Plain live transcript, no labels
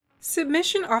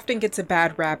Submission often gets a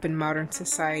bad rap in modern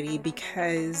society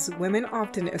because women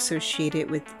often associate it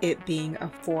with it being a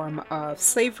form of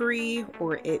slavery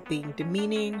or it being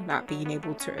demeaning, not being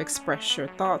able to express your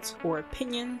thoughts or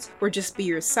opinions or just be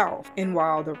yourself. And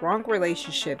while the wrong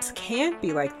relationships can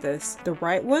be like this, the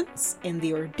right ones and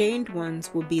the ordained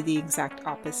ones will be the exact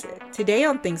opposite. Today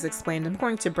on Things Explained, I'm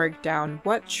going to break down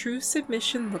what true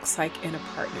submission looks like in a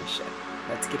partnership.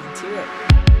 Let's get into it.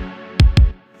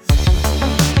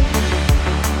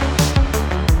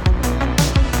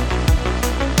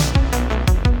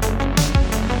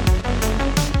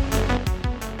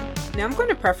 Now, I'm going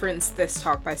to preference this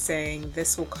talk by saying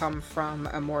this will come from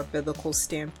a more biblical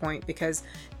standpoint because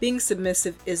being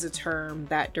submissive is a term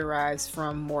that derives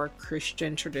from more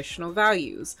Christian traditional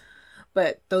values.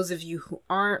 But those of you who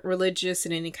aren't religious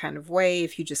in any kind of way,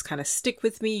 if you just kind of stick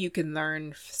with me, you can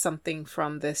learn something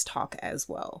from this talk as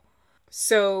well.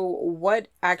 So, what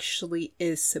actually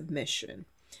is submission?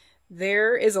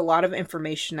 There is a lot of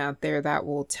information out there that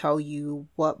will tell you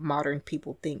what modern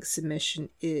people think submission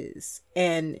is.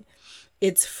 And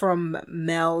it's from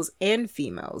males and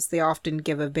females. They often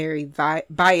give a very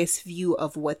biased view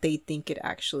of what they think it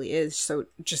actually is. So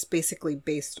just basically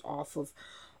based off of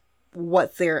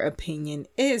what their opinion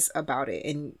is about it.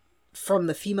 And from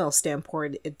the female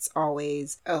standpoint, it's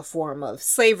always a form of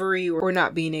slavery or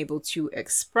not being able to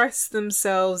express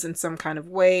themselves in some kind of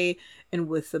way. And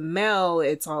with the male,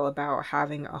 it's all about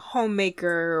having a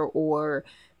homemaker or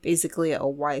basically a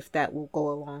wife that will go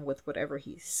along with whatever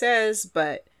he says,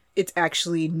 but it's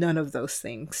actually none of those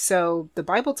things. So the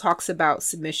Bible talks about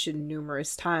submission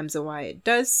numerous times, and why it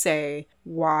does say,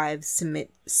 wives,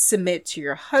 submit to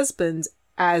your husbands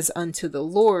as unto the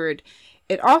Lord.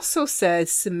 It also says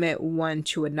submit one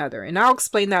to another. And I'll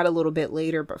explain that a little bit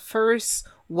later. But first,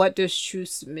 what does true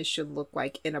submission look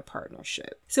like in a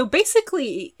partnership? So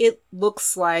basically, it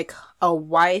looks like a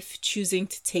wife choosing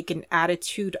to take an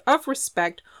attitude of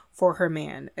respect for her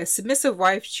man. A submissive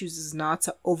wife chooses not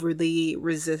to overly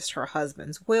resist her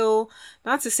husband's will,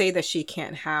 not to say that she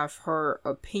can't have her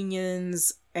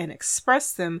opinions and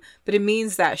express them, but it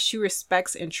means that she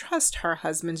respects and trusts her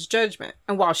husband's judgment.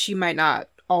 And while she might not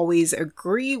always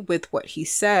agree with what he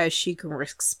says, she can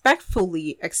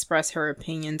respectfully express her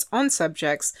opinions on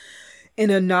subjects in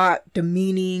a not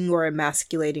demeaning or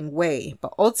emasculating way.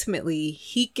 But ultimately,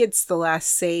 he gets the last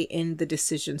say in the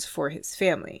decisions for his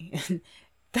family. And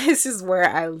this is where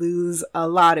I lose a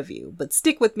lot of you, but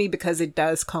stick with me because it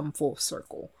does come full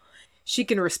circle. She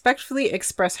can respectfully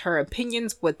express her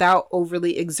opinions without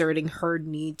overly exerting her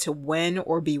need to win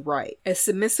or be right. A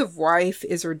submissive wife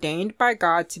is ordained by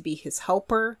God to be his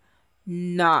helper,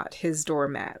 not his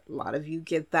doormat. A lot of you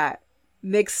get that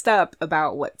mixed up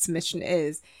about what submission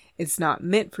is. It's not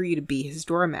meant for you to be his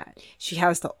doormat. She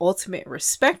has the ultimate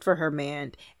respect for her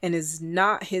man and is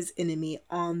not his enemy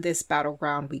on this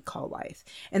battleground we call life.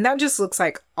 And that just looks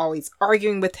like always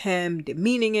arguing with him,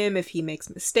 demeaning him if he makes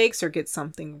mistakes or gets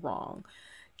something wrong.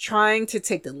 Trying to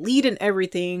take the lead in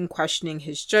everything, questioning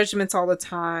his judgments all the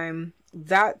time.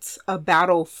 That's a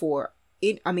battle for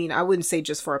it. I mean, I wouldn't say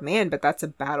just for a man, but that's a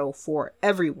battle for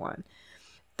everyone.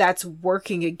 That's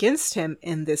working against him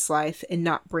in this life and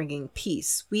not bringing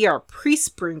peace. We are peace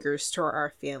bringers to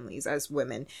our families as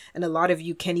women. And a lot of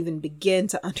you can't even begin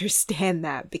to understand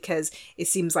that because it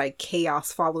seems like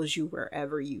chaos follows you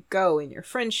wherever you go in your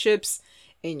friendships,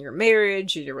 in your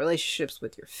marriage, in your relationships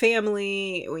with your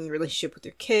family, in your relationship with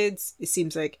your kids. It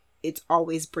seems like it's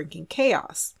always bringing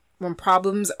chaos. When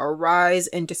problems arise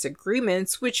and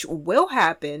disagreements, which will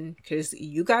happen because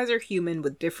you guys are human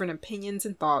with different opinions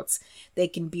and thoughts, they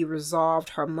can be resolved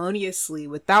harmoniously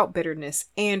without bitterness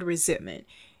and resentment.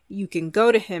 You can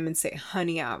go to him and say,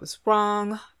 honey, I was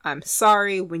wrong. I'm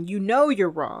sorry, when you know you're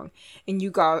wrong. And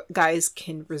you guys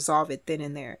can resolve it then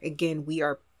and there. Again, we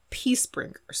are peace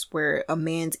bringers. Where a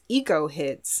man's ego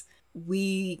hits,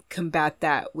 we combat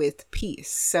that with peace.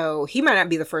 So he might not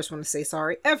be the first one to say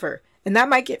sorry ever. And that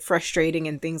might get frustrating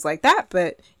and things like that.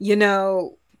 But, you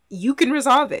can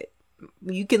resolve it.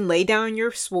 You can lay down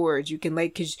your swords.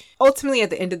 Because ultimately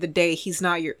at the end of the day, he's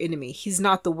not your enemy. He's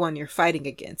not the one you're fighting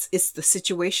against. It's the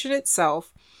situation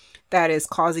itself that is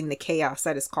causing the chaos,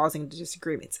 that is causing the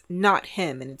disagreements, not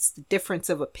him. And it's the difference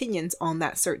of opinions on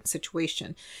that certain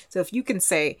situation. So if you can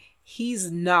say,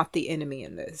 he's not the enemy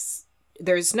in this.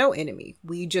 There's no enemy.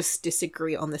 We just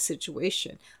disagree on the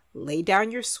situation. Lay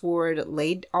down your sword,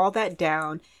 lay all that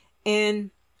down,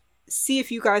 and see if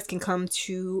you guys can come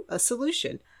to a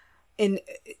solution. And,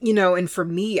 and for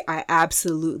me, I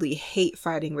absolutely hate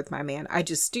fighting with my man. I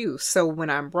just do. So when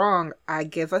I'm wrong, I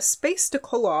give us space to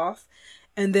cool off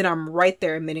And then I'm right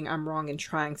there admitting I'm wrong and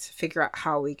trying to figure out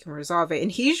how we can resolve it.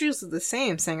 And he's usually the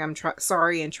same, saying I'm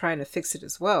sorry and trying to fix it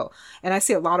as well. And I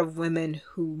see a lot of women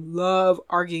who love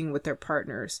arguing with their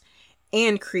partners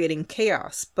and creating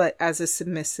chaos. But as a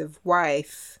submissive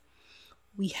wife,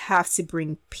 we have to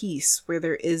bring peace where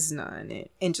there is none,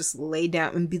 and just lay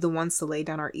down and be the ones to lay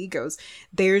down our egos.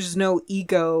 There's no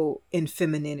ego in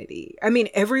femininity. I mean,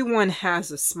 everyone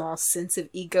has a small sense of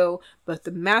ego, but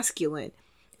the masculine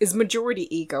is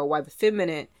majority ego, while the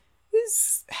feminine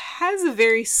has a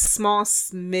very small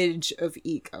smidge of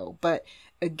ego. But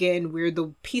again, we're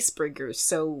the peace bringers.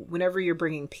 So whenever you're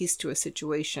bringing peace to a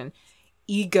situation,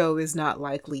 ego is not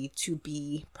likely to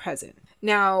be present.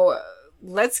 Now,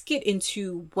 let's get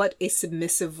into what a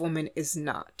submissive woman is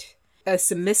not. A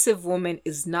submissive woman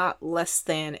is not less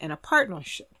than in a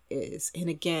partnership is. And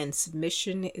again,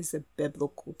 submission is a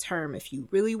biblical term. If you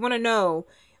really want to know,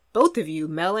 both of you,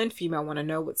 male and female, want to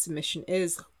know what submission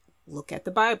is, look at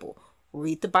the Bible.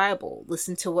 Read the Bible.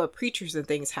 Listen to what preachers and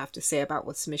things have to say about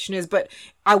what submission is. But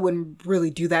I wouldn't really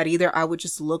do that either. I would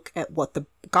just look at what the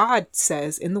God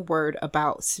says in the Word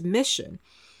about submission,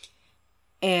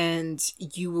 and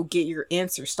you will get your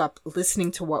answer. Stop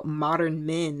listening to what modern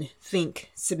men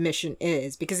think submission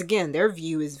is, because again, their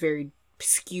view is very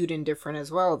skewed and different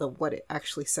as well than what it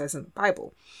actually says in the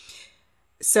Bible.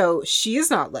 So she is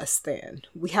not less than.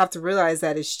 We have to realize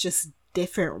that it's just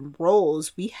different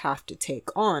roles we have to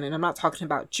take on. And I'm not talking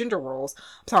about gender roles.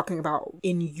 I'm talking about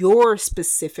in your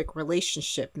specific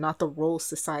relationship, not the roles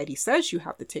society says you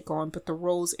have to take on, but the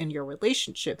roles in your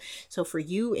relationship. So for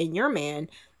you and your man,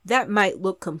 that might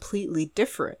look completely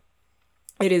different.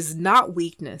 It is not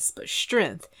weakness, but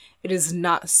strength. It is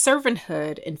not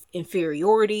servanthood and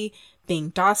inferiority, being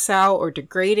docile or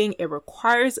degrading. It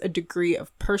requires a degree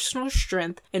of personal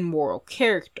strength and moral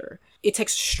character. It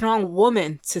takes a strong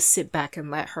woman to sit back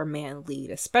and let her man lead,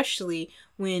 especially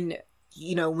when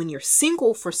you're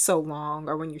single for so long,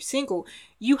 or when you're single,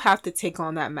 you have to take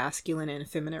on that masculine and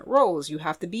feminine roles. You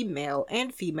have to be male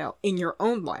and female in your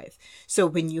own life. So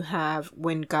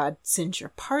when God sends your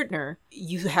partner,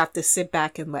 you have to sit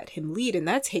back and let him lead. And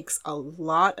that takes a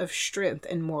lot of strength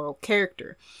and moral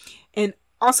character. And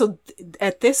also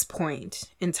at this point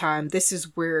in time, this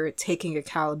is where taking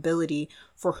accountability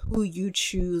for who you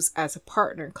choose as a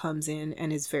partner comes in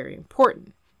and is very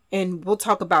important. And we'll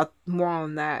talk about more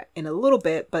on that in a little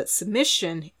bit, but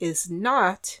submission is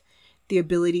not the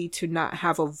ability to not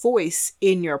have a voice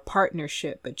in your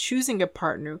partnership, but choosing a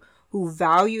partner who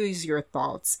values your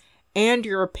thoughts and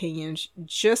your opinions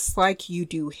just like you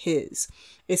do his.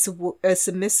 A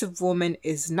submissive woman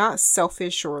is not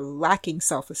selfish or lacking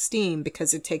self-esteem,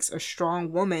 because it takes a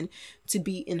strong woman to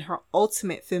be in her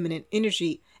ultimate feminine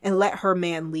energy and let her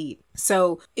man lead.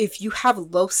 So if you have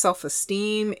low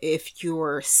self-esteem, if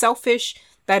you're selfish,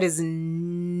 that is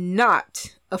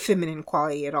not a feminine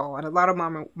quality at all. And a lot of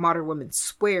modern women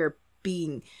swear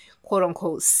being quote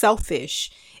unquote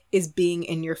selfish is being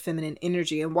in your feminine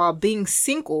energy. And while being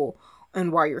single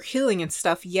and while you're healing and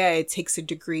stuff, yeah, it takes a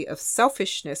degree of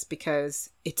selfishness, because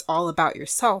it's all about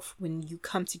yourself. When you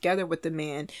come together with a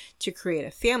man to create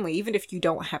a family, even if you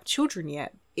don't have children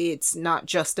yet, it's not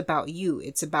just about you,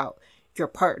 it's about your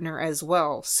partner as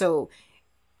well. So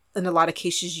in a lot of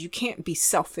cases, you can't be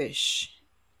selfish.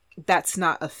 That's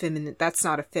not a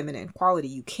feminine quality.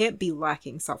 You can't be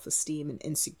lacking self-esteem and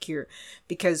insecure,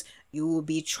 because you will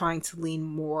be trying to lean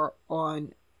more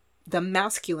on the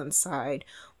masculine side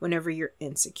whenever you're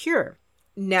insecure.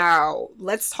 Now,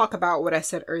 let's talk about what I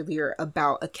said earlier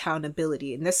about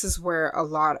accountability. And this is where a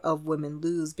lot of women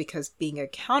lose, because being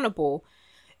accountable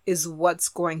is what's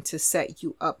going to set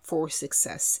you up for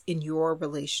success in your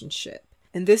relationship.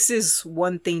 And this is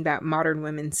one thing that modern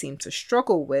women seem to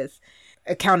struggle with: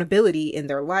 accountability in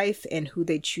their life and who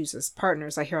they choose as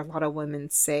partners. I hear a lot of women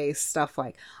say stuff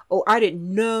like, "Oh, I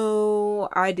didn't know,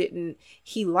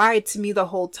 he lied to me the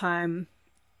whole time."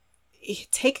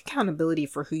 Take accountability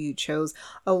for who you chose.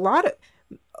 A lot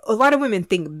of women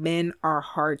think men are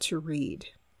hard to read.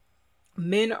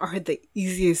 Men are the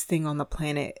easiest thing on the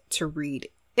planet to read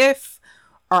if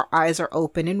our eyes are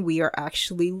open and we are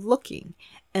actually looking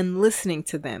and listening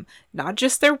to them, not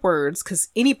just their words, because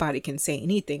anybody can say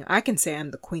anything. I can say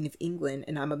I'm the Queen of England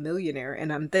and I'm a millionaire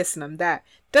and I'm this and I'm that.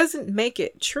 Doesn't make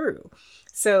it true.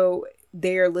 So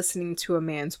they are listening to a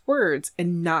man's words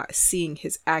and not seeing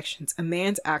his actions. A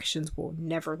man's actions will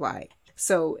never lie.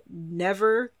 So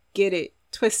never get it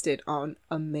twisted on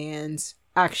a man's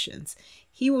actions.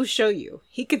 He will show you.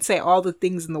 He can say all the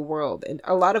things in the world. And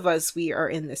a lot of us, we are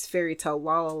in this fairy tale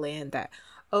la la land that,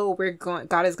 oh,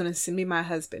 God is going to send me my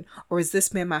husband, or is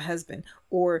this man my husband,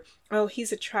 or, oh,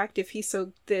 he's attractive, he's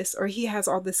so this, or he has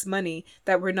all this money,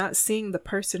 that we're not seeing the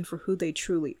person for who they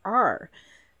truly are.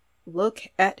 Look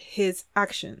at his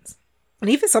actions. And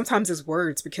even sometimes his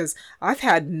words, because I've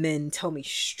had men tell me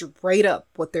straight up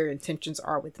what their intentions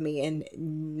are with me, and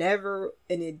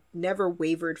it never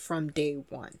wavered from day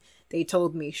one. They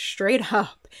told me straight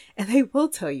up, and they will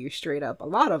tell you straight up. A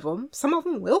lot of them, some of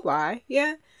them will lie,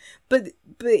 yeah. But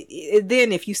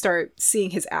then if you start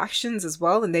seeing his actions as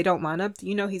well, and they don't line up,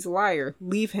 you know he's a liar.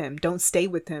 Leave him. Don't stay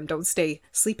with him. Don't stay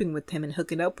sleeping with him and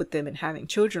hooking up with him and having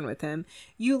children with him.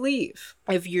 You leave.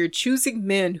 If you're choosing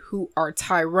men who are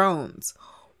Tyrones,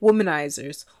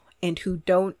 womanizers, and who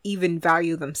don't even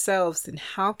value themselves, then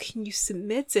how can you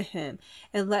submit to him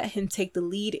and let him take the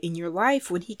lead in your life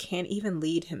when he can't even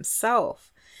lead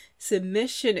himself?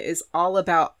 Submission is all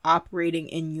about operating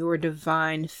in your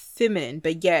divine feminine,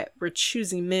 but yet we're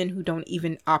choosing men who don't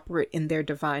even operate in their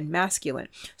divine masculine.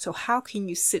 So how can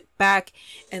you sit back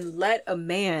and let a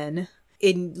man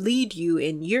lead you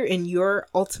and you're in your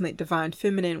ultimate divine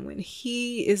feminine when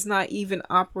he is not even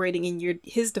operating in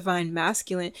his divine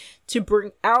masculine to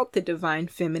bring out the divine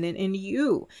feminine in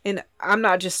you? And I'm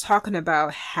not just talking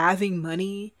about having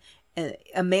money. And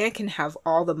a man can have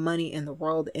all the money in the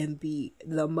world and be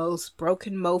the most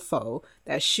broken mofo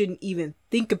that shouldn't even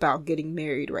think about getting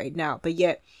married right now. But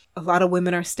yet a lot of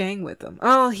women are staying with him.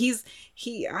 Oh,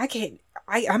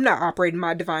 I'm not operating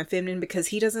my divine feminine because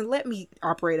he doesn't let me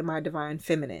operate in my divine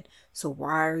feminine. So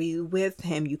why are you with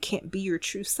him? You can't be your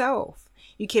true self.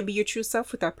 You can't be your true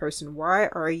self with that person. Why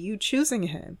are you choosing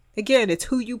him? Again, it's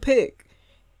who you pick.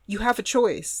 You have a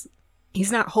choice.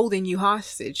 He's not holding you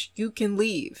hostage. You can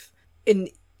leave. And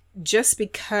just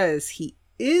because he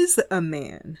is a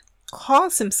man,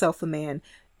 calls himself a man,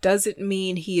 doesn't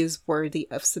mean he is worthy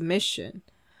of submission.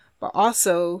 But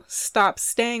also, stop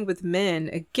staying with men,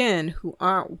 again, who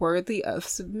aren't worthy of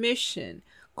submission.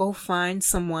 Go find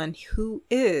someone who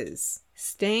is.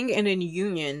 Staying in a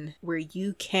union where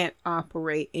you can't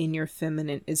operate in your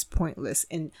feminine is pointless.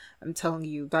 And I'm telling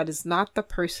you, that is not the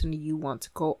person you want to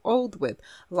go old with.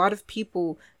 A lot of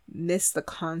people miss the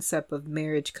concept of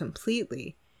marriage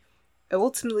completely.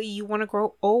 Ultimately, you want to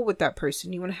grow old with that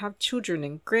person. You want to have children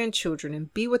and grandchildren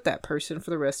and be with that person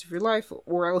for the rest of your life,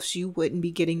 or else you wouldn't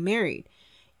be getting married.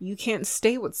 You can't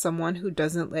stay with someone who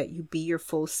doesn't let you be your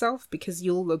full self, because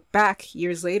you'll look back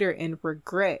years later and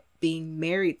regret being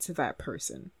married to that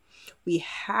person. We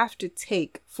have to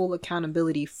take full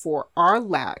accountability for our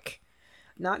lack,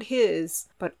 not his,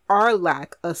 but our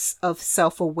lack of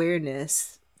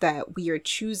self-awareness, that we are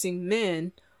choosing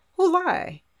men who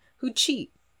lie, who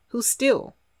cheat, who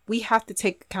steal. We have to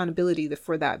take accountability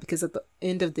for that, because at the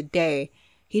end of the day,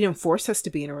 he didn't force us to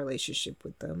be in a relationship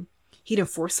with them. He didn't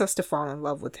force us to fall in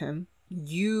love with him.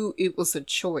 It was a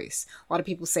choice. A lot of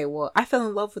people say, well, I fell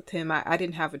in love with him. I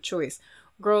didn't have a choice.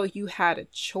 Girl, you had a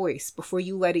choice before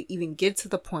you let it even get to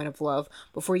the point of love,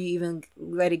 before you even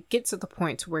let it get to the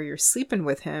point to where you're sleeping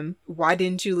with him. Why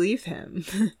didn't you leave him?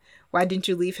 Why didn't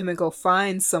you leave him and go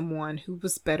find someone who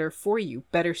was better for you,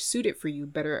 better suited for you,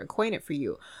 better acquainted for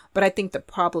you? But I think the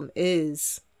problem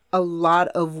is a lot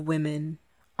of women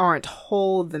aren't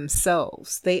whole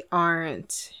themselves. They are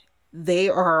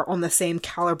on the same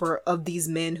caliber of these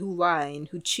men who lie and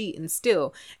who cheat and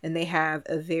steal, and they have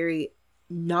a very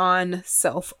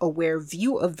non-self-aware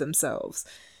view of themselves.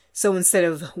 So instead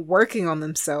of working on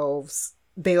themselves,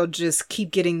 they'll just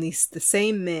keep getting the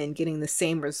same men getting the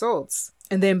same results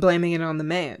and then blaming it on the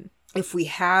man. If we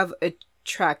have a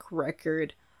track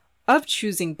record of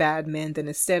choosing bad men, then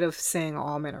instead of saying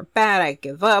all men are bad, I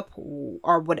give up,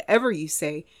 or whatever you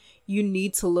say, you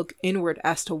need to look inward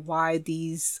as to why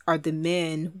these are the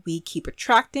men we keep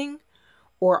attracting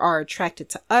or are attracted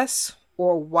to us,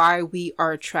 or why we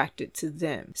are attracted to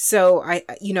them. So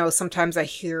sometimes I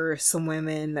hear some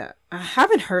women, I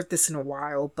haven't heard this in a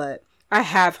while, but I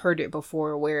have heard it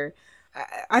before, where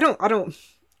I don't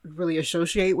really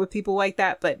associate with people like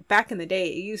that. But back in the day,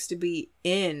 it used to be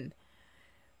in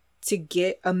to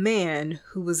get a man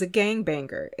who was a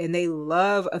gangbanger, and they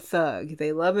love a thug.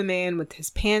 They love a man with his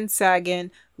pants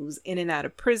sagging, who's in and out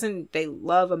of prison. They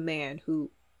love a man who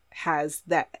have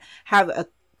a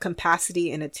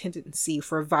capacity and a tendency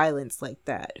for violence like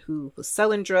that, who was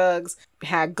selling drugs,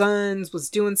 had guns, was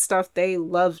doing stuff. They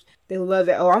love it.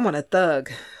 Oh, I want a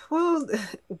thug. Well,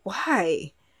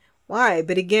 why?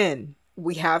 But again,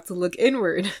 we have to look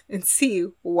inward and see,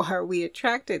 why are we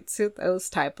attracted to those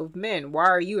type of men? Why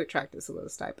are you attracted to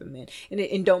those type of men?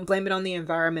 And don't blame it on the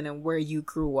environment and where you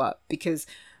grew up, because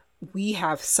we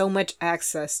have so much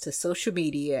access to social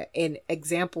media and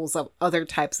examples of other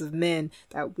types of men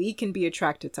that we can be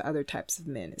attracted to other types of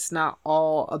men. It's not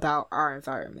all about our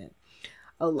environment.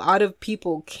 A lot of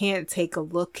people can't take a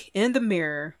look in the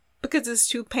mirror because it's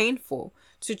too painful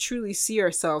to truly see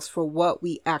ourselves for what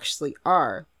we actually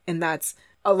are. And that's,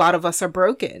 a lot of us are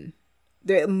broken.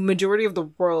 The majority of the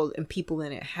world and people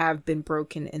in it have been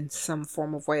broken in some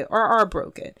form of way or are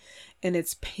broken. And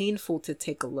it's painful to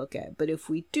take a look at. But if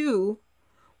we do,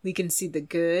 we can see the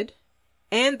good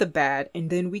and the bad, and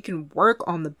then we can work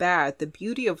on the bad. The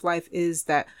beauty of life is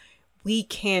that we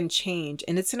can change,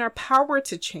 and it's in our power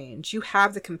to change. You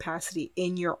have the capacity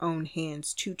in your own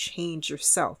hands to change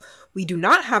yourself. We do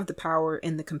not have the power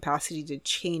and the capacity to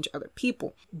change other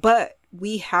people, but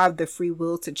we have the free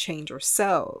will to change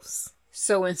ourselves.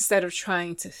 So instead of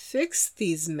trying to fix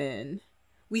these men,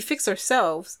 we fix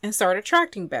ourselves and start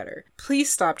attracting better.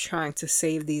 Please stop trying to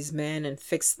save these men and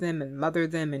fix them and mother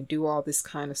them and do all this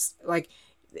kind of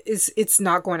it's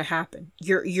not going to happen.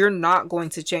 You're not going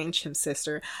to change him,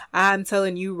 sister. I'm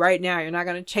telling you right now, you're not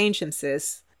going to change him,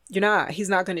 sis. You're not. He's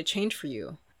not going to change for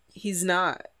you. He's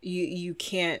not. You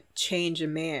can't change a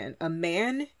man. A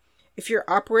man, if you're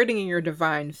operating in your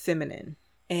divine feminine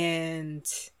and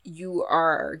you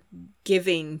are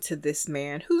giving to this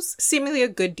man who's seemingly a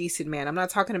good, decent man. I'm not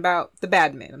talking about the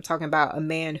bad man. I'm talking about a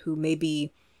man who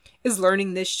maybe is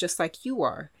learning this just like you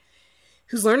are,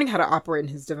 who's learning how to operate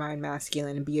in his divine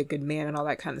masculine and be a good man and all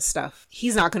that kind of stuff.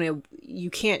 He's not going to, you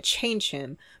can't change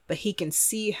him, but he can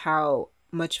see how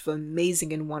much of an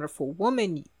amazing and wonderful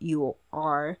woman you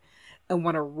are and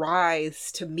want to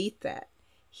rise to meet that.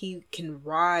 He can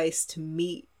rise to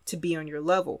be on your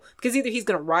level, because either he's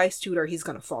going to rise to it or he's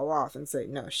going to fall off and say,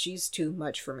 no, she's too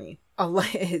much for me.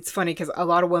 It's funny because a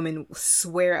lot of women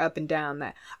swear up and down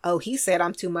that, oh, he said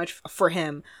I'm too much for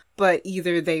him. But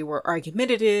either they were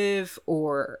argumentative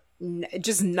or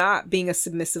just not being a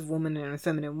submissive woman and a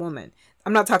feminine woman.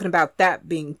 I'm not talking about that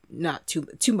being not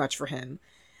too much for him.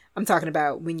 I'm talking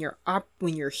about when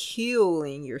you're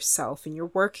healing yourself and you're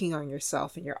working on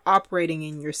yourself and you're operating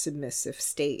in your submissive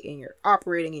state and you're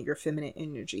operating in your feminine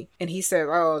energy. And he said,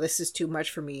 oh, this is too much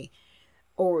for me,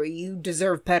 or you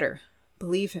deserve better.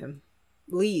 Believe him.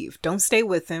 Leave. Don't stay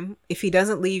with him. If he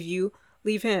doesn't leave you,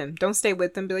 leave him. Don't stay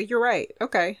with him. Be like, you're right.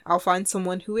 Okay, I'll find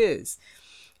someone who is.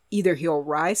 Either he'll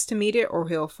rise to meet it or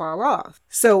he'll fall off.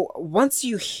 So once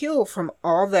you heal from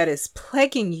all that is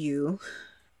plaguing you,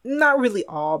 not really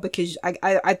all, because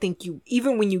I think you,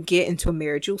 even when you get into a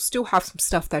marriage, you'll still have some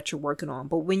stuff that you're working on.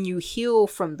 But when you heal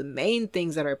from the main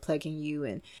things that are plaguing you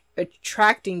and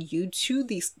attracting you to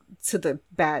the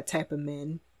bad type of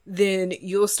men, then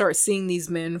you'll start seeing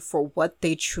these men for what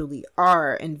they truly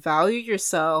are and value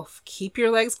yourself, keep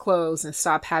your legs closed, and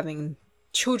stop having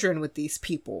children with these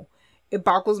people. It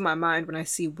boggles my mind when I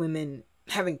see women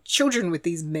having children with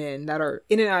these men that are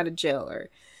in and out of jail or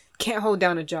can't hold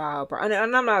down a job.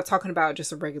 And I'm not talking about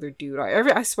just a regular dude.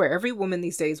 I swear, every woman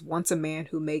these days wants a man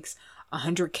who makes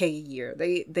 $100K a year.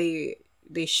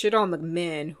 They shit on the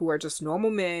men who are just normal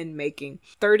men making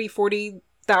 30,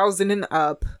 40,000 and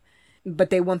up. But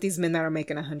they want these men that are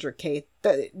making $100K.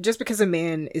 Just because a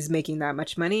man is making that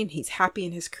much money and he's happy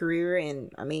in his career,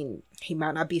 and I mean, he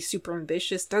might not be super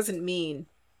ambitious, doesn't mean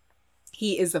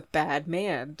he is a bad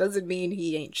man. Doesn't mean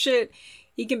he ain't shit.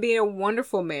 He can be a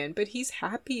wonderful man, but he's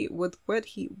happy with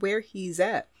where he's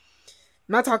at.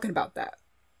 I'm not talking about that.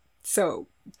 So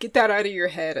get that out of your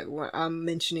head when I'm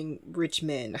mentioning rich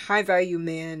men. High value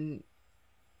man,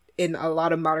 in a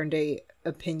lot of modern day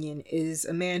opinion, is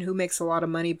a man who makes a lot of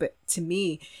money, but to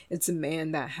me, it's a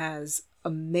man that has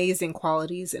amazing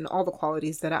qualities and all the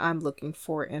qualities that I'm looking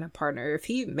for in a partner. If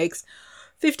he makes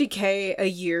 $50K a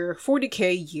year, $40K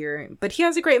a year, but he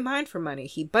has a great mind for money,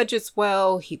 he budgets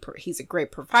well, he's a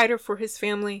great provider for his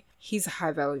family, he's a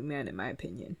high value man in my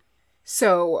opinion.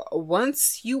 So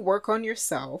once you work on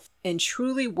yourself and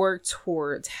truly work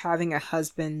towards having a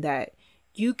husband that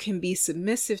you can be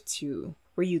submissive to,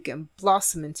 where you can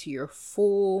blossom into your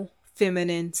full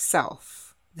feminine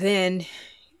self, then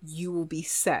you will be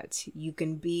set. You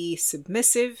can be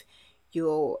submissive.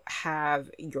 You'll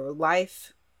have your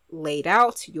life laid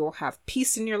out. You'll have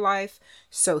peace in your life.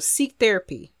 So seek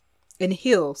therapy and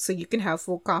heal so you can have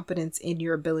full confidence in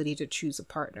your ability to choose a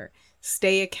partner.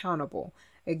 Stay accountable.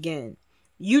 Again,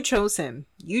 you chose him.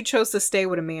 You chose to stay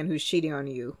with a man who's cheating on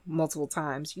you multiple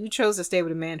times. You chose to stay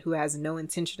with a man who has no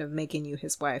intention of making you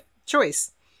his wife.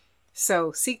 Choice.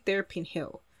 So seek therapy and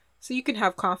heal so you can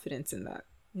have confidence in that.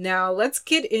 Now let's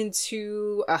get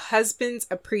into a husband's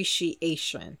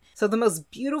appreciation. So the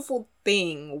most beautiful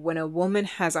thing when a woman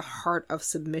has a heart of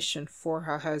submission for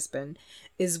her husband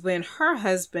is when her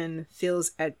husband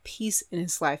feels at peace in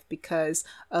his life because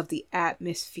of the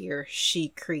atmosphere she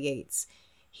creates.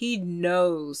 He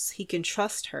knows he can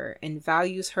trust her and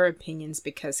values her opinions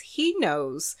because he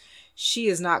knows she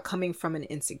is not coming from an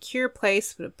insecure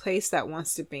place, but a place that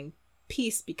wants to bring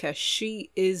peace because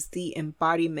she is the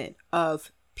embodiment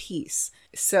of peace.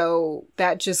 So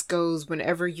that just goes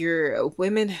whenever you're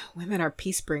women are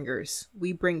peace bringers.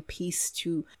 We bring peace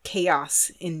to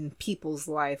chaos in people's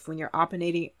life. When you're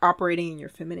operating in your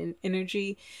feminine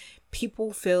energy,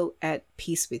 people feel at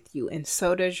peace with you, and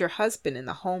so does your husband in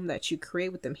the home that you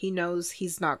create with them. He knows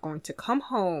he's not going to come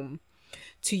home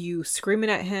to you screaming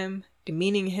at him,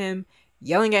 demeaning him,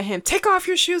 yelling at him, take off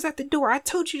your shoes at the door. I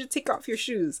told you to take off your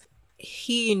shoes.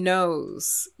 He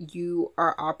knows you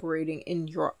are operating in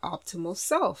your optimal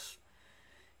self.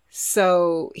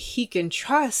 So he can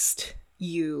trust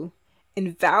you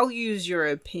and values your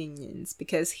opinions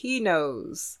because he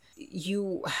knows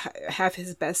you have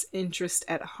his best interest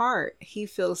at heart. He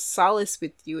feels solace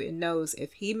with you and knows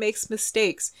if he makes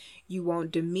mistakes, you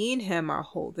won't demean him or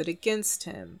hold it against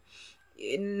him.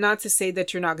 Not to say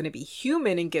that you're not going to be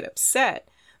human and get upset,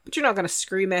 but you're not going to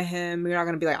scream at him. You're not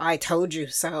going to be like, I told you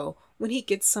so, when he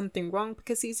gets something wrong,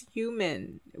 because he's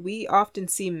human. We often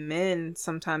see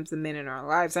sometimes the men in our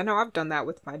lives. I know I've done that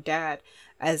with my dad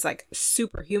as like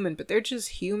superhuman, but they're just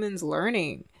humans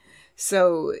learning.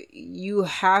 So you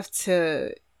have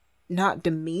to not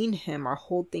demean him or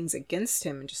hold things against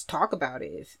him and just talk about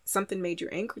it. If something made you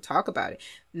angry, talk about it.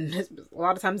 A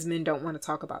lot of times men don't want to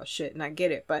talk about shit, and I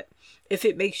get it, but if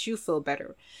it makes you feel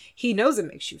better, he knows it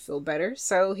makes you feel better,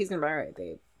 so he's gonna be, all right,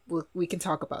 babe, we can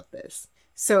talk about this.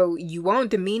 So you won't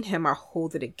demean him or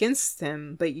hold it against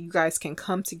him, but you guys can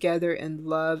come together in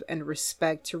love and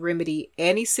respect to remedy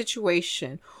any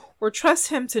situation, or trust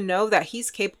him to know that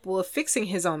he's capable of fixing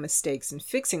his own mistakes and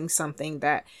fixing something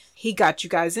that he got you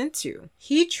guys into.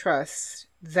 He trusts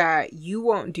that you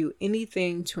won't do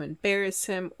anything to embarrass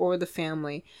him or the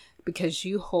family because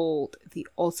you hold the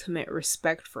ultimate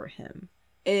respect for him.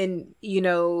 And,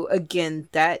 again,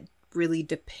 that really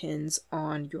depends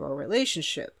on your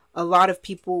relationship. A lot of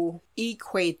people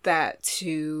equate that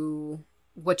to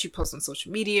what you post on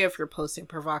social media. If you're posting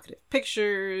provocative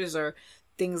pictures or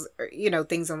things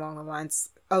along the lines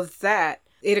of that.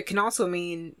 It can also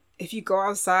mean if you go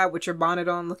outside with your bonnet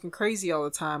on looking crazy all the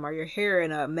time, or your hair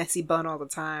in a messy bun all the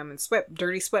time, and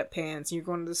dirty sweatpants, and you're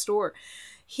going to the store,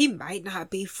 he might not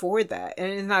be for that.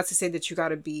 And it's not to say that you got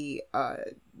to be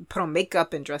put on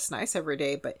makeup and dress nice every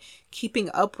day, but keeping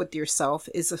up with yourself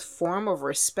is a form of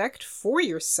respect for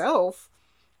yourself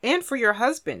and for your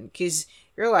husband, because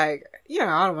you're like,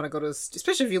 I don't want to go to,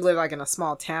 especially if you live like in a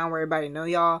small town where everybody know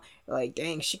y'all. You're like,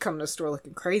 dang, she come to the store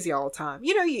looking crazy all the time.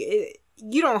 You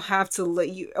don't have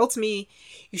to ultimately,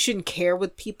 you shouldn't care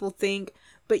what people think,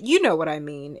 but you know what I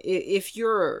mean. If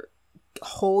you're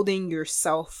holding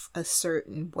yourself a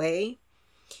certain way,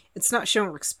 it's not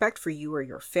showing respect for you or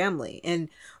your family. And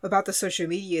about the social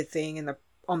media thing, and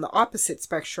on the opposite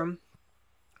spectrum,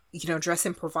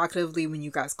 dressing provocatively when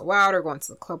you guys go out or going to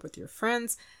the club with your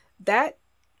friends, that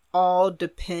all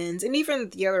depends. And even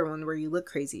the other one where you look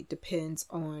crazy depends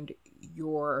on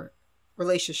your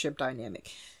relationship dynamic.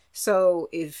 So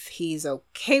if he's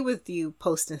okay with you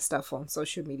posting stuff on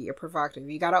social media provocative,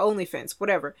 you got an OnlyFans,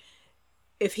 whatever.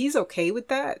 If he's okay with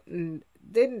that, then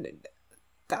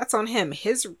that's on him.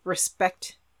 His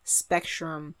respect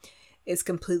spectrum is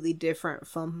completely different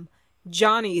from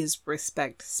Johnny's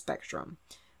respect spectrum.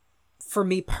 For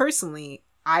me personally,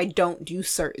 I don't do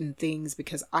certain things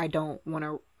because I don't want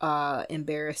to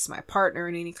embarrass my partner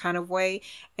in any kind of way.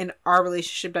 And our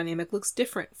relationship dynamic looks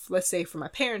different. Let's say from my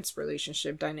parents'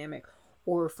 relationship dynamic,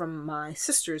 or from my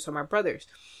sisters or my brothers.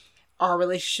 Our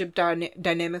relationship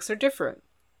dynamics are different.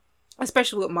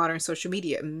 Especially with modern social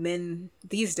media. Men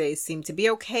these days seem to be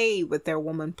okay with their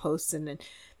woman posting and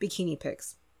bikini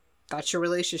pics. That's your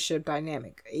relationship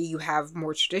dynamic. You have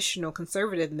more traditional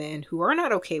conservative men who are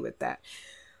not okay with that.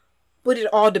 But it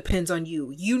all depends on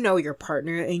you. You know your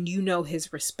partner and you know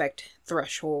his respect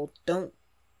threshold. Don't,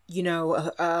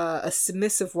 a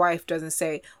submissive wife doesn't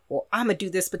say, well, I'm going to do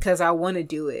this because I want to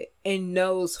do it, and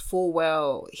knows full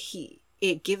well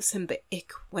it gives him the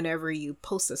ick whenever you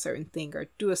post a certain thing or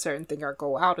do a certain thing or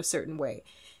go out a certain way.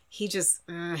 He just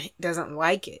doesn't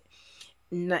like it.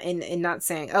 And not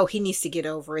saying, oh, he needs to get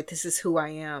over it, this is who I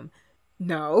am.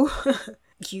 No.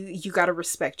 you got to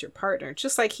respect your partner,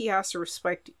 just like he has to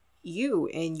respect you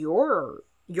and your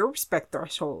respect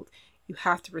threshold. You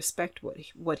have to respect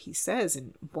what he says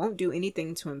and won't do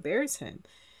anything to embarrass him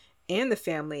and the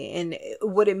family and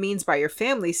what it means by your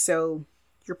family. So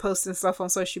you're posting stuff on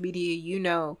social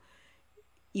media,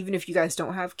 even if you guys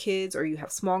don't have kids or you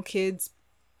have small kids,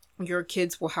 your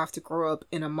kids will have to grow up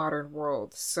in a modern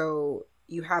world. So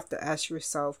you have to ask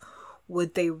yourself,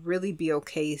 would they really be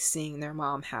okay seeing their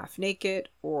mom half naked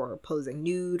or posing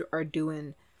nude or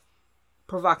doing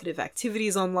provocative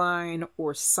activities online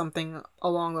or something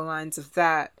along the lines of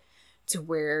that, to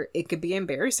where it could be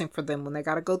embarrassing for them when they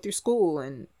got to go through school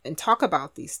and talk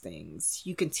about these things.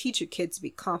 You can teach your kids to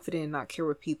be confident and not care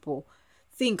what people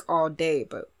think all day,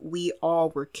 but we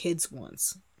all were kids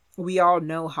once. We all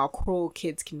know how cruel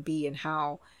kids can be and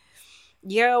how,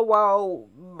 while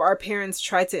our parents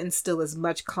tried to instill as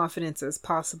much confidence as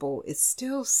possible, it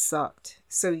still sucked.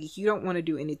 So you don't want to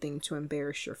do anything to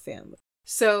embarrass your family.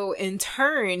 So in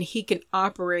turn, he can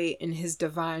operate in his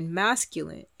divine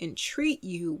masculine and treat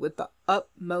you with the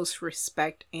utmost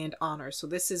respect and honor. So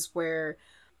this is where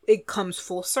it comes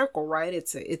full circle, right?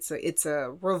 It's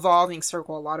a revolving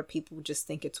circle. A lot of people just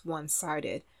think it's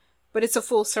one-sided, but it's a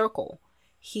full circle.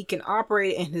 He can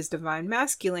operate in his divine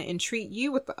masculine and treat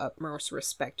you with the utmost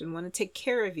respect and want to take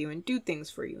care of you and do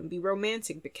things for you and be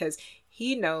romantic, because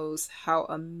he knows how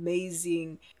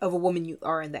amazing of a woman you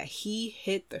are and that he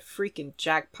hit the freaking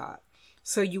jackpot.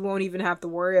 So you won't even have to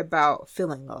worry about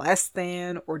feeling less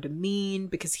than or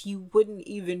demeaned, because he wouldn't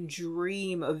even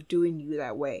dream of doing you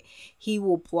that way. He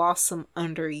will blossom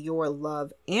under your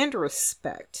love and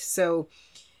respect. So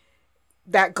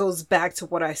that goes back to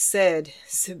what I said,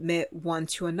 submit one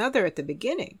to another at the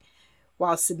beginning.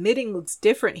 While submitting looks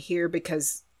different here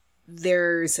because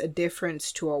there's a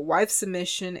difference to a wife's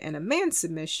submission and a man's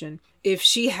submission. If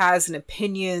she has an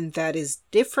opinion that is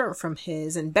different from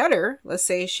his and better, let's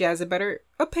say she has a better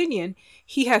opinion,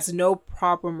 he has no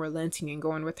problem relenting and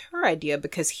going with her idea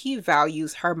because he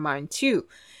values her mind too.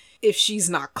 If she's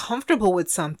not comfortable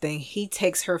with something, he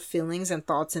takes her feelings and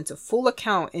thoughts into full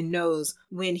account and knows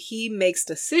when he makes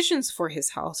decisions for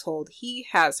his household, he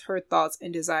has her thoughts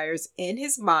and desires in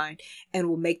his mind and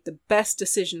will make the best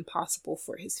decision possible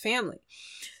for his family.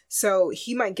 So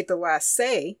he might get the last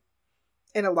say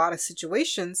in a lot of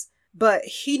situations, but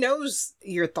he knows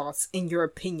your thoughts and your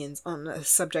opinions on the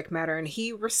subject matter, and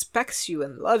he respects you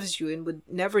and loves you and would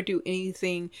never do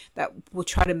anything that will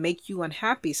try to make you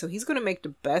unhappy. So he's going to make the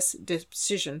best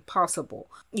decision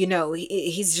possible.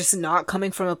 He's just not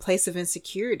coming from a place of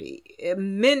insecurity.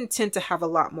 Men tend to have a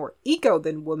lot more ego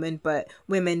than women,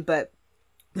 but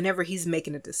whenever he's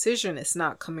making a decision, it's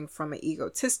not coming from an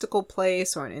egotistical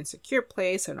place or an insecure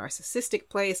place or narcissistic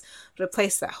place, but a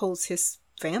place that holds his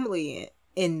family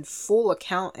in full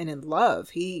account and in love.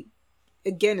 He,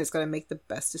 again, is going to make the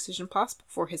best decision possible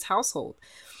for his household.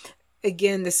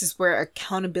 Again, this is where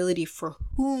accountability for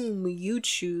whom you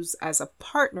choose as a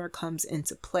partner comes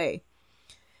into play.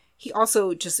 He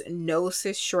also just knows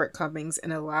his shortcomings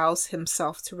and allows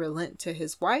himself to relent to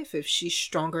his wife if she's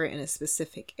stronger in a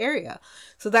specific area.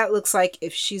 So that looks like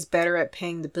if she's better at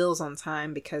paying the bills on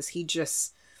time because he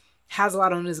just has a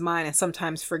lot on his mind and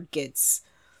sometimes forgets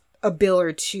a bill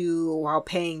or two while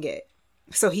paying it.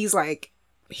 So he's like,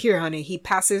 here, honey, he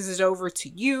passes it over to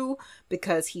you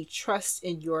because he trusts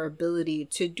in your ability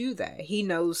to do that. He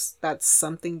knows that's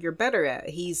something you're better at.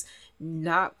 He's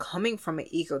not coming from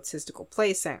an egotistical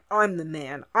place saying, I'm the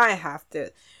man, I have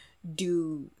to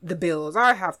do the bills,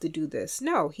 I have to do this.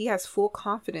 No, he has full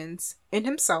confidence in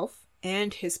himself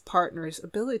and his partner's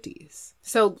abilities.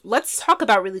 So let's talk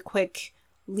about really quick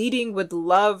leading with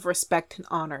love, respect, and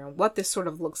honor, and what this sort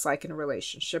of looks like in a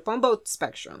relationship on both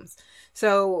spectrums.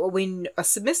 So when a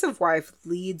submissive wife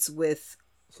leads with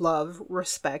love,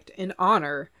 respect, and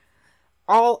honor,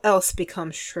 all else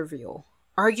becomes trivial.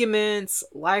 Arguments,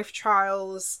 life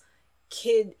trials,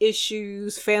 kid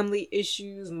issues, family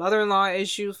issues, mother-in-law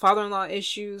issues, father-in-law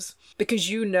issues, because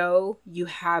you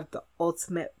have the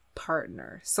ultimate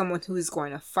partner, someone who is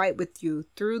going to fight with you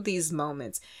through these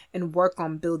moments and work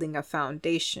on building a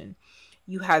foundation.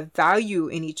 You have value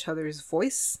in each other's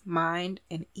voice, mind,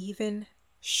 and even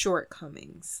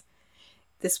shortcomings.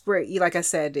 This where, like I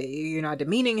said, you're not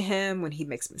demeaning him when he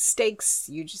makes mistakes.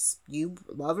 You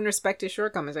love and respect his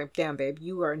shortcomings. Like, damn, babe,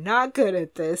 you are not good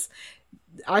at this.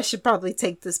 I should probably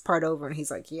take this part over. And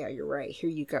he's like, yeah, you're right. Here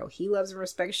you go. He loves and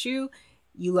respects you.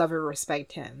 You love and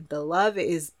respect him. The love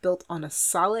is built on a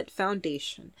solid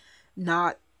foundation,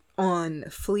 not on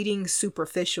fleeting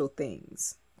superficial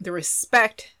things. The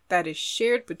respect that is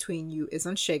shared between you is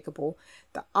unshakable.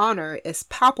 The honor is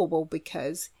palpable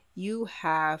because you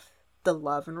have the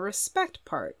love and respect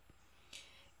part.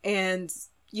 And,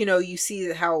 you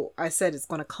see how I said it's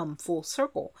going to come full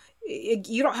circle.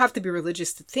 You don't have to be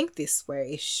religious to think this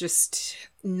way. It's just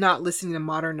not listening to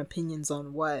modern opinions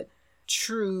on what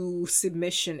true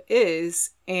submission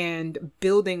is and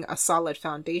building a solid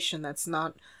foundation that's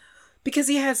not because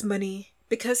he has money,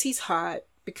 because he's hot,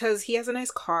 because he has a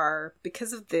nice car,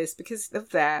 because of this, because of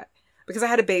that, because I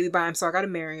had a baby by him, so I gotta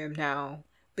marry him now,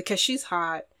 because she's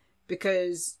hot,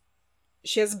 because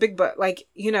she has a big butt. Like,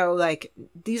 like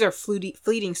these are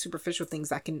fleeting superficial things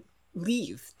that can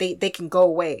leave. They can go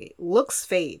away. Looks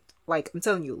fade. Like, I'm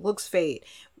telling you, looks fade.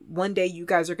 One day you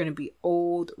guys are going to be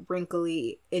old,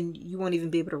 wrinkly, and you won't even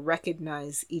be able to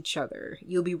recognize each other.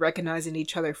 You'll be recognizing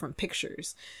each other from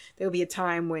pictures. There'll be a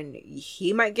time when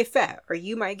he might get fat or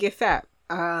you might get fat.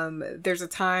 There's a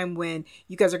time when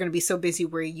you guys are going to be so busy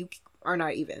where you are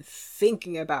not even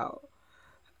thinking about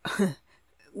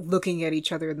looking at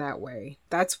each other in that way.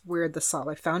 That's where the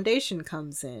solid foundation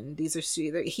comes in.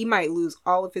 He might lose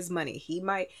all of his money. He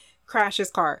might crash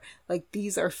his car. Like,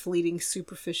 these are fleeting,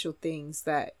 superficial things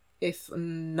that if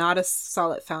not a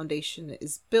solid foundation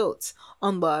is built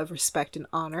on love, respect, and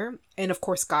honor, and of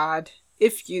course God,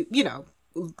 if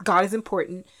God is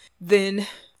important, then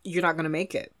you're not going to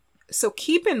make it. So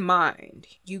keep in mind,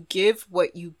 you give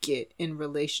what you get in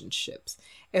relationships.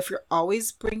 If you're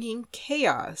always bringing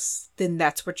chaos, then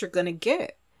that's what you're going to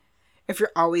get. If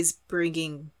you're always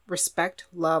bringing respect,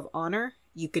 love, honor,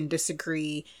 you can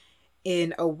disagree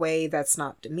in a way that's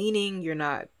not demeaning. You're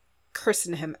not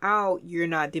cursing him out. You're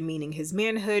not demeaning his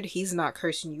manhood. He's not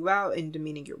cursing you out and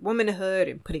demeaning your womanhood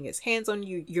and putting his hands on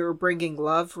you. You're bringing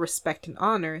love, respect, and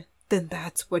honor. Then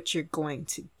that's what you're going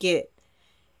to get.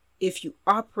 If you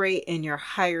operate in your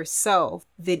higher self,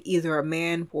 then either a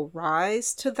man will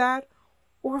rise to that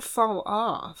or fall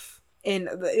off. And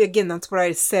again, that's what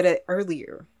I said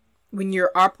earlier. When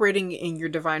you're operating in your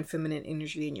divine feminine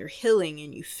energy and you're healing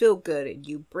and you feel good and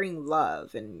you bring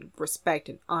love and respect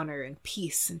and honor and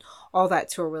peace and all that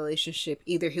to a relationship,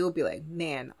 either he'll be like,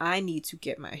 man, I need to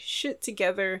get my shit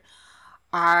together.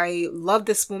 I love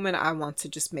this woman. I want to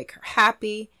just make her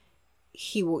happy.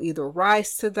 He will either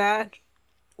rise to that,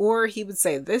 or he would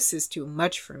say, this is too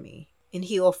much for me. And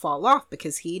he'll fall off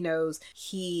because he knows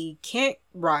he can't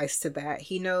rise to that.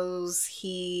 He knows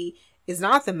he is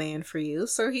not the man for you.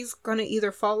 So he's going to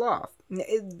either fall off.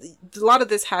 A lot of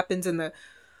this happens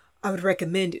I would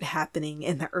recommend it happening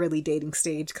in the early dating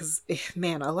stage. Because,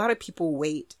 man, a lot of people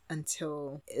wait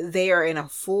until they are in a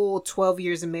full 12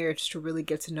 years of marriage to really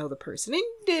get to know the person. And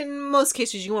in most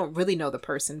cases, you won't really know the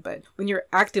person. But when you're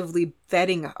actively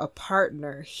vetting a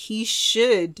partner, he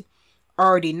should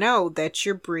already know that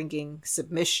you're bringing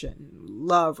submission,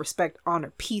 love, respect,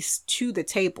 honor, peace to the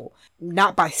table.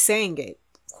 Not by saying it,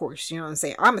 of course, you know what I'm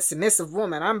saying? I'm a submissive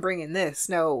woman. I'm bringing this.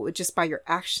 No, just by your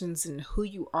actions and who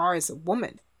you are as a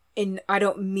woman. And I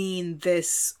don't mean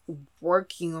this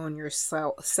working on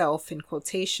yourself in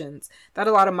quotations that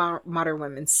a lot of modern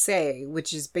women say,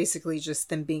 which is basically just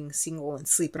them being single and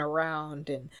sleeping around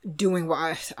and doing what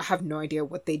I have no idea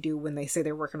what they do when they say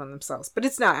they're working on themselves. But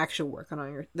it's not actually working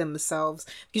on themselves,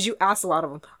 because you ask a lot of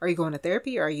them, are you going to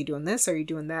therapy? Are you doing this? Are you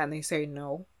doing that? And they say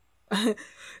no.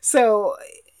 So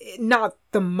not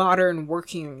the modern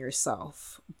working on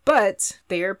yourself, but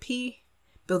therapy,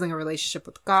 building a relationship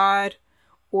with God,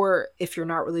 or if you're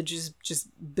not religious, just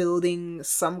building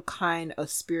some kind of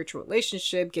spiritual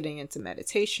relationship, getting into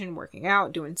meditation, working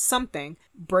out, doing something,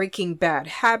 breaking bad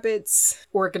habits,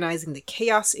 organizing the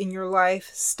chaos in your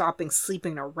life, stopping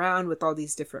sleeping around with all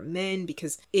these different men,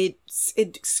 because it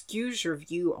skews your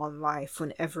view on life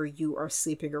whenever you are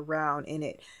sleeping around, and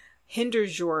it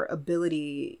hinders your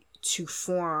ability to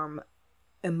form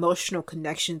emotional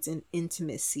connections and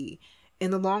intimacy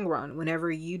in the long run. Whenever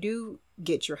you do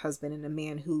get your husband and a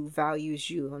man who values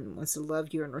you and wants to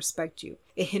love you and respect you,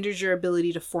 it hinders your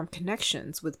ability to form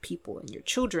connections with people and your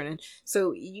children. And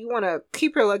so you want to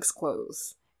keep your legs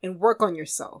closed and work on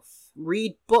yourself.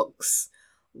 Read books,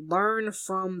 learn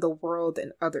from the world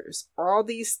and others. All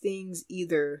these things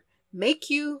either make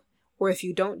you, or if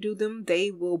you don't do them, they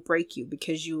will break you,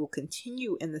 because you will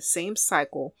continue in the same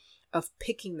cycle of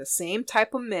picking the same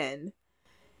type of men,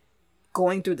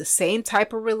 going through the same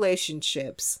type of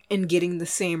relationships, and getting the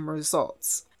same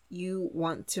results. You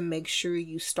want to make sure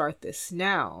you start this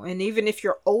now. And even if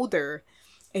you're older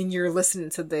and you're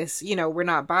listening to this, we're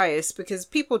not biased, because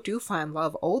people do find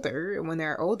love older. When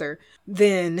they're older,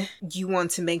 then you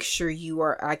want to make sure you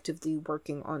are actively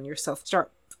working on yourself.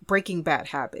 Start breaking bad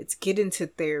habits, get into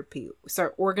therapy,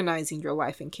 start organizing your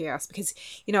life in chaos, because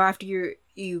after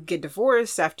you get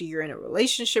divorced, after you're in a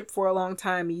relationship for a long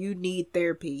time, you need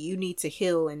therapy. You need to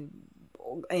heal and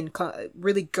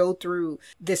really go through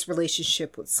this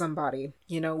relationship with somebody.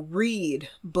 Read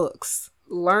books,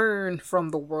 learn from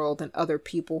the world and other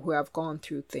people who have gone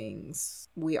through things.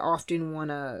 We often want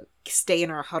to stay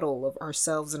in our huddle of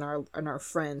ourselves and our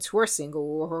friends who are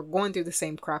single or who are going through the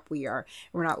same crap we are.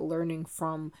 We're not learning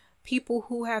from people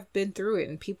who have been through it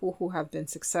and people who have been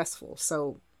successful.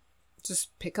 So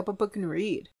just pick up a book and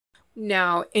read.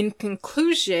 Now, in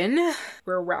conclusion,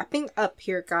 we're wrapping up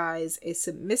here, guys. A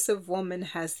submissive woman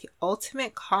has the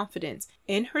ultimate confidence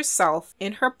in herself,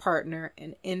 in her partner,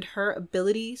 and in her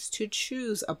abilities to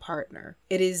choose a partner.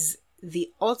 It is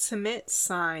the ultimate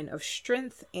sign of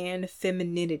strength and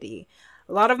femininity.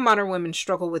 A lot of modern women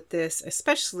struggle with this,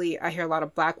 especially I hear a lot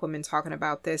of Black women talking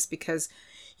about this because,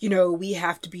 you know, we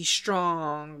have to be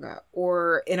strong,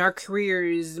 or in our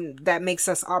careers that makes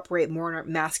us operate more in our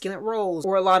masculine roles,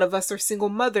 or a lot of us are single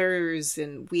mothers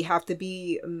and we have to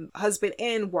be husband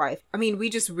and wife. I mean, we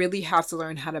just really have to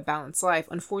learn how to balance life.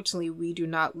 Unfortunately, we do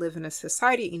not live in a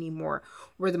society anymore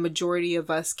where the majority of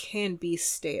us can be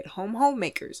stay-at-home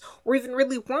homemakers or even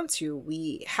really want to.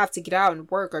 We have to get out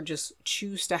and work or just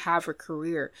choose to have a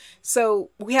career. So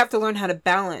we have to learn how to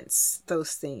balance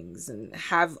those things and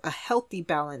have a healthy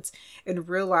balance and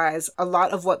realize a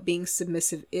lot of what being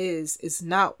submissive is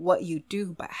not what you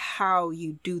do, but how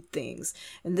you do things.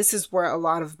 And this is where a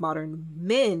lot of modern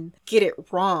men get it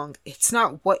wrong. It's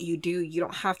not what you do. You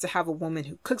don't have to have a woman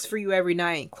who cooks for you every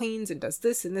night and cleans and does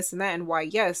this and this and that. And why,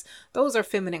 yes, those are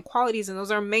feminine qualities and those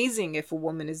are amazing if a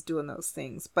woman is doing those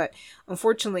things. But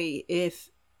unfortunately, if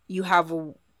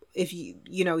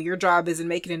you know, your job isn't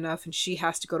making enough and she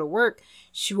has to go to work,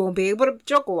 she won't be able to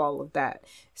juggle all of that.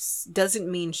 Doesn't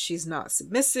mean she's not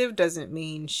submissive, doesn't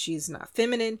mean she's not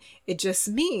feminine. It just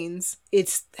means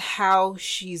it's how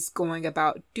she's going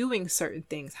about doing certain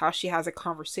things, how she has a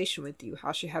conversation with you,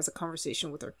 how she has a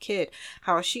conversation with her kid,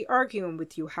 how is she arguing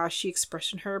with you, how is she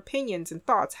expressing her opinions and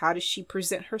thoughts, how does she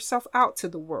present herself out to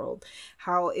the world,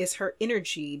 how is her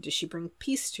energy, does she bring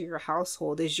peace to your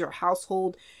household, is your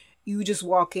household you just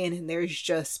walk in and there's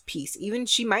just peace. Even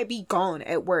she might be gone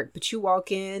at work, but you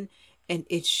walk in and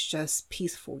it's just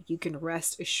peaceful. You can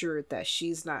rest assured that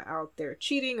she's not out there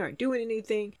cheating or doing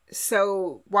anything.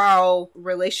 So while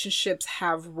relationships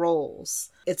have roles,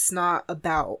 it's not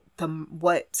about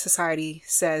what society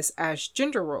says as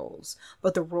gender roles,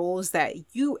 but the roles that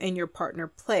you and your partner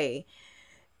play,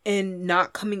 and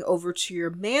not coming over to your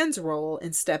man's role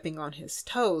and stepping on his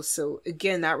toes. So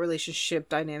again, that relationship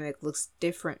dynamic looks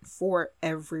different for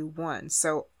everyone.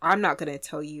 So I'm not going to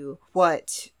tell you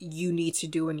what you need to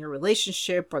do in your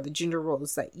relationship or the gender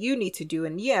roles that you need to do.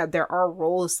 And yeah, there are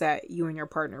roles that you and your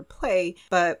partner play,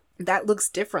 but that looks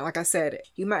different. Like I said,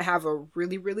 you might have a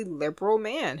really, really liberal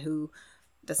man who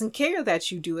doesn't care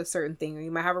that you do a certain thing, or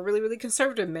you might have a really, really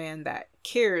conservative man that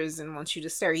cares and wants you to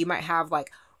stay. Or you might have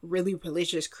like really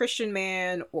religious Christian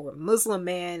man or Muslim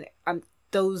man.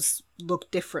 Those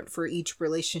look different for each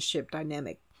relationship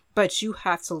dynamic, but you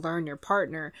have to learn your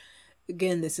partner.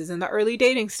 Again, this is in the early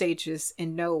dating stages,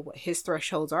 and know what his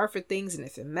thresholds are for things, and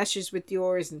if it meshes with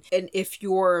yours, and if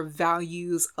your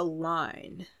values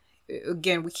align.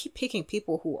 Again, we keep picking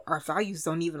people who our values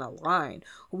don't even align,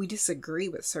 who we disagree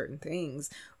with certain things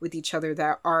with each other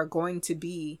that are going to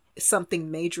be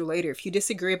something major later. If you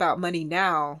disagree about money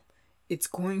now, it's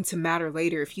going to matter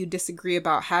later. If you disagree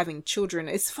about having children,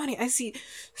 it's funny. I see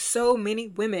so many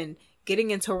women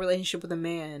getting into a relationship with a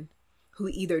man who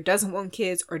either doesn't want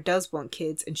kids or does want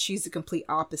kids, and she's the complete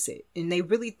opposite. And they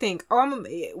really think,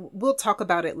 we'll talk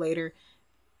about it later.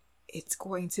 It's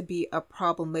going to be a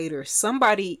problem later.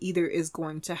 Somebody either is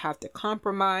going to have to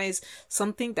compromise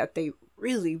something that they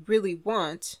really, really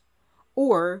want,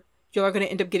 or y'all are going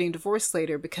to end up getting divorced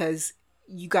later because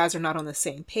you guys are not on the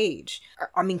same page.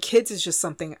 I mean, kids is just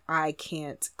something I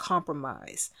can't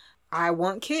compromise. I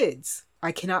want kids.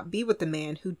 I cannot be with a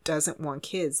man who doesn't want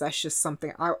kids. That's just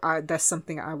something that's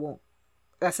something I won't,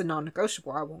 that's a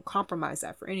non-negotiable. I won't compromise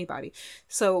that for anybody.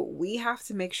 So we have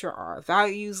to make sure our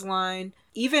values line,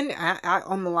 even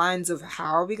on the lines of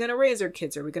how are we going to raise our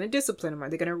kids? Are we going to discipline them? Are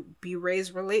they going to be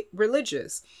raised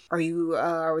religious? Are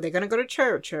they going to go to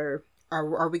church? Or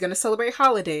are we going to celebrate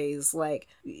holidays? Like,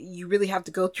 you really have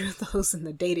to go through those in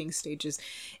the dating stages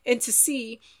and to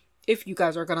see if you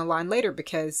guys are going to align later,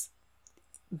 because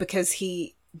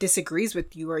he disagrees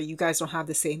with you or you guys don't have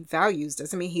the same values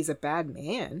doesn't mean he's a bad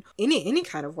man. Any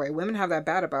kind of way. Women have that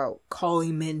bad about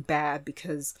calling men bad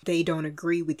because they don't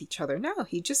agree with each other. No,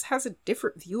 he just has a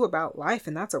different view about life,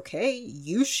 and that's okay.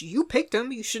 You picked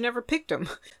him. You should never picked him.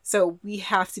 So we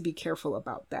have to be careful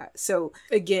about that. So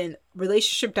again,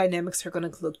 relationship dynamics are going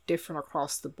to look different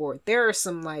across the board. There are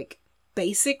some like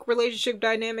basic relationship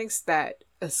dynamics that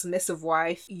a submissive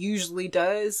wife usually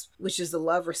does, which is the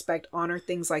love, respect, honor,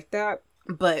 things like that.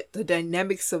 but the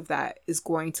dynamics of that is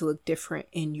going to look different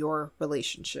in your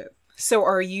relationship. So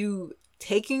are you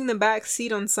taking the back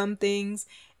seat on some things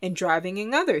and driving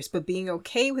in others, but being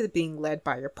okay with being led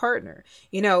by your partner?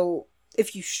 You know,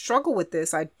 if you struggle with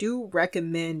this, I do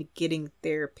recommend getting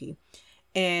therapy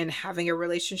and having a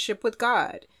relationship with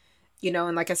God. You know,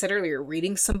 and like I said earlier,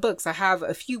 reading some books. I have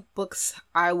a few books.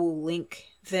 I will link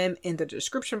them in the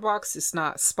description box. It's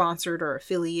not sponsored or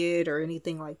affiliate or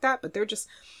anything like that, but they're just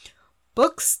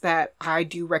books that I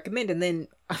do recommend. And then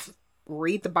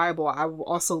read the Bible. I will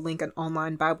also link an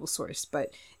online Bible source, but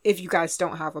if you guys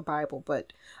don't have a Bible,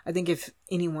 but I think if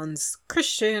anyone's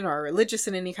Christian or religious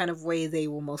in any kind of way, they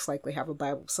will most likely have a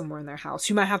Bible somewhere in their house.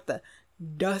 You might have to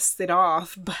dust it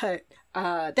off, but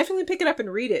definitely pick it up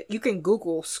and read it. You can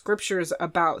Google scriptures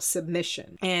about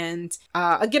submission, and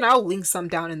again, I'll link some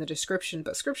down in the description,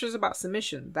 but scriptures about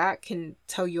submission, that can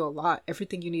tell you a lot.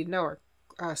 Everything you need to know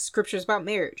are scriptures about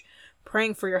marriage,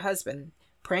 praying for your husband,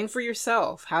 praying for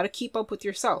yourself, how to keep up with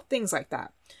yourself, things like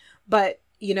that. But,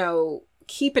 you know,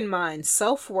 keep in mind,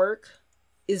 self-work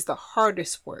is the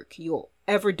hardest work you'll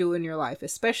ever do in your life,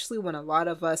 especially when a lot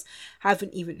of us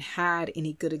haven't even had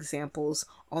any good examples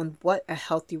on what a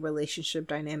healthy relationship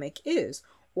dynamic is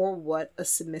or what a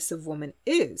submissive woman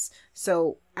is.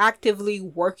 So actively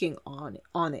working on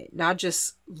it, not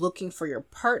just looking for your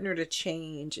partner to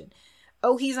change and,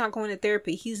 oh, he's not going to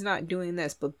therapy, he's not doing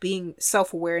this, but being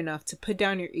self-aware enough to put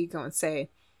down your ego and say,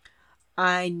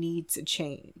 I need to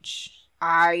change.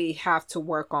 I have to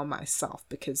work on myself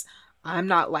because I'm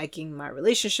not liking my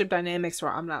relationship dynamics, or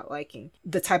I'm not liking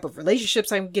the type of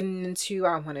relationships I'm getting into.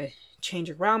 I want to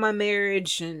change around my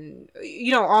marriage and,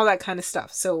 you know, all that kind of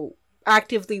stuff. So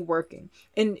actively working.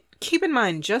 And keep in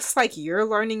mind, just like you're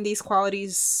learning these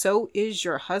qualities, so is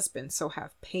your husband. So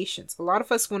have patience. A lot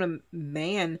of us want a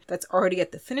man that's already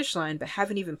at the finish line, but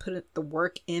haven't even put the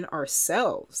work in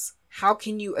ourselves. How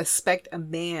can you expect a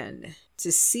man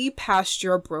to see past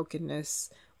your brokenness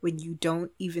when you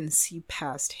don't even see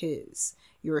past his?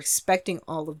 You're expecting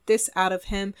all of this out of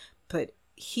him, but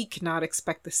he cannot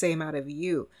expect the same out of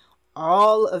you.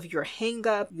 All of your hang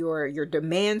up, your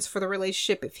demands for the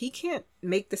relationship, if he can't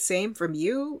make the same from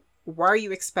you, why are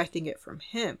you expecting it from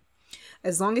him?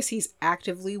 As long as he's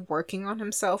actively working on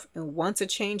himself and wants a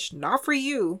change, not for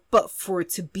you, but for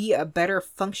to be a better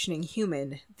functioning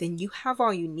human, then you have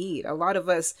all you need. A lot of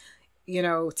us, you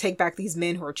know, take back these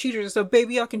men who are cheaters. So,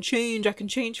 baby, I can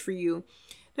change for you.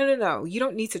 No. You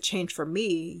don't need to change for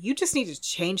me. You just need to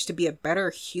change to be a better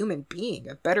human being,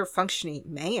 a better functioning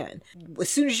man. As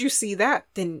soon as you see that,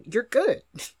 then you're good.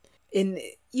 And,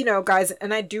 you know, guys,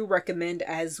 and I do recommend,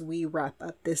 as we wrap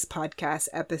up this podcast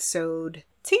episode,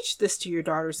 teach this to your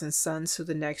daughters and sons so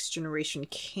the next generation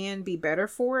can be better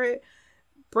for it.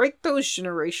 Break those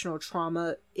generational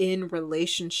trauma in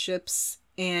relationships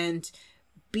and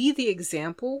be the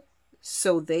example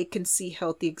so they can see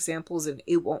healthy examples and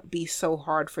it won't be so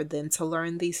hard for them to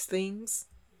learn these things.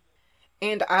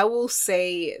 And I will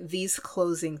say these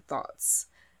closing thoughts.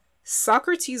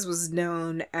 Socrates was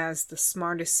known as the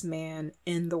smartest man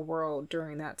in the world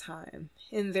during that time,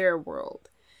 in their world.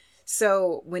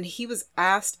 So when he was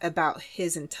asked about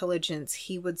his intelligence,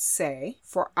 he would say,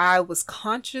 "For I was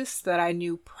conscious that I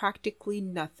knew practically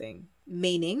nothing."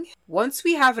 Meaning, once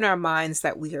we have in our minds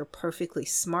that we are perfectly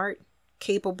smart,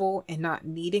 capable, and not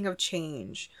needing of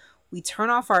change, we turn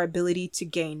off our ability to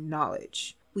gain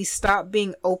knowledge. We stop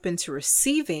being open to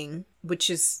receiving, which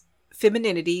is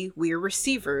femininity. We are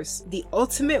receivers. The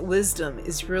ultimate wisdom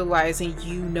is realizing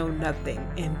you know nothing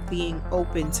and being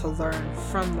open to learn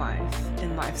from life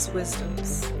and life's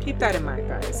wisdoms. Keep that in mind,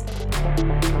 guys.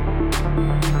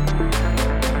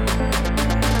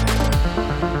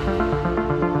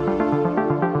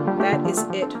 That is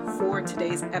it for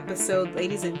today's episode.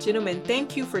 Ladies and gentlemen,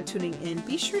 thank you for tuning in.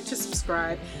 Be sure to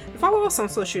subscribe and follow us on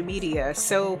social media.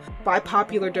 So by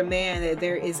popular demand,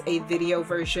 there is a video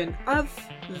version of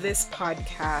this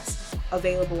podcast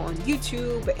available on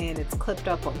YouTube, and it's clipped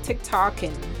up on TikTok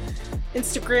and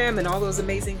Instagram and all those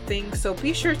amazing things. So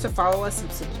be sure to follow us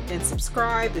and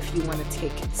subscribe if you want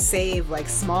to save like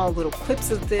small little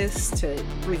clips of this to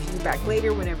review back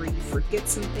later whenever you forget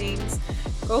some things.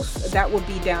 That will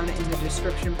be down in the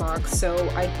description box. So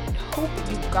I hope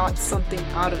you got something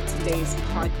out of today's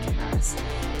podcast.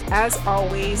 As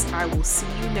always, I will see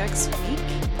you next week.